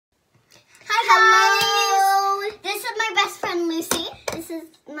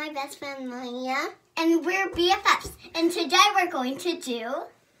my best friend Marina, and we're BFFs. And today we're going to do a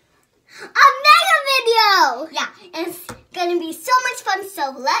mega video! Yeah, and it's gonna be so much fun,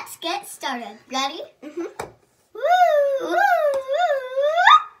 so let's get started. Ready? Mm-hmm. Woo! Woo!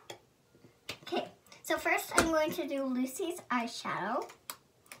 Woo! Okay, so first I'm going to do Lucy's eyeshadow.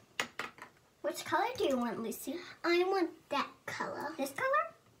 Which color do you want, Lucy? I want that color. This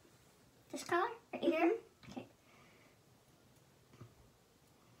color? This color? Right here? Okay.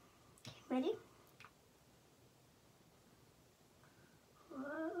 Ready?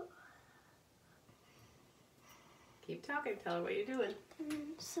 Whoa. Keep talking. Tell her what you're doing.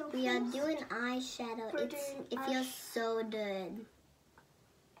 So we are doing eyeshadow. It feels so good.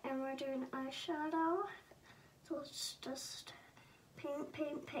 And we're doing eyeshadow. So let's just paint.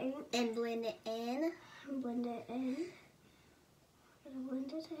 And blend it in. And blend it in. Gonna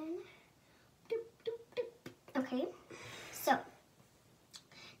blend it in. Doop, doop, doop. Okay. So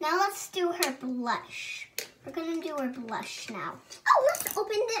now let's do her blush. We're gonna do her blush now. Oh, let's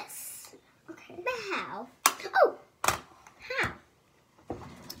open this. Okay. But how? Oh, how?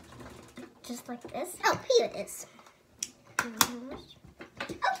 Just like this. Oh, here it is. Oh,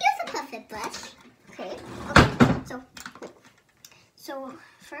 here's a perfect blush. Okay. So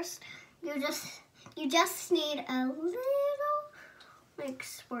first you just need a little like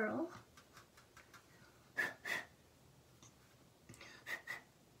swirl.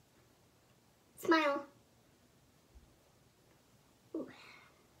 Smile. Ooh.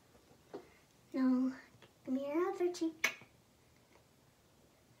 No, give me your other cheek.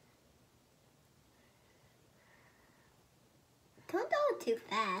 Don't go too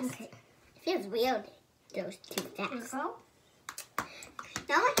fast. Okay. It feels weird. It goes too fast. Go.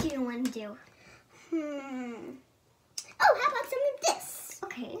 Now what do you want to do? Oh, how about some of this?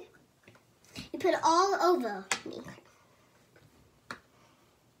 Okay. You put it all over me.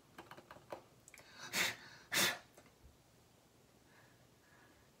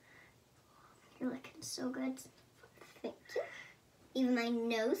 You're looking so good. Thank you. Even my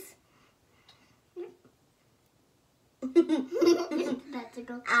nose. That's a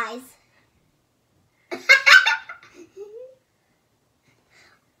good. Eyes.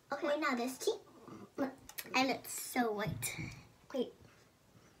 Okay, now this cheek. Look, I look so white. Wait.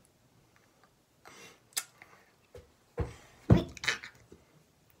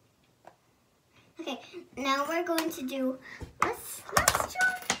 Okay, now we're going to do. Let's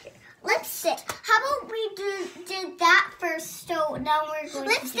do lipstick. How about we did that first? So now we're going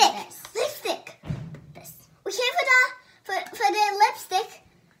to do this. Lipstick. This. We can't for the lipstick.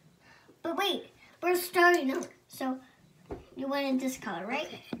 But wait, we're starting over. So you wanted this color, right?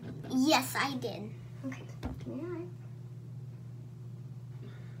 Okay. Yes, I did. Okay. Give me your eye.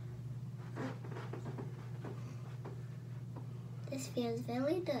 This feels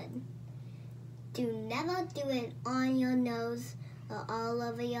really good. Do never do it on your nose or all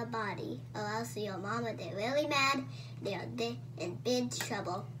over your body, or else your mama get really mad. They're in big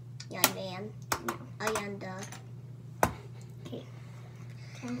trouble, young man. Or young dog. Okay.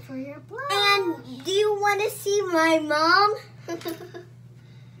 Time for your blush. And do you want to see my mom?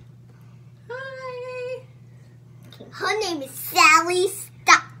 Hi. Her name is Sally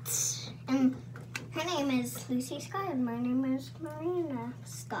Scott. And her name is Lucy Scott, and my name is Marina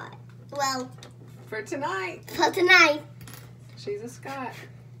Scott. Well, For tonight, for tonight, she's a Scott.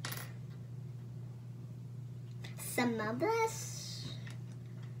 some of us.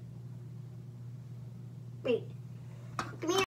 Wait.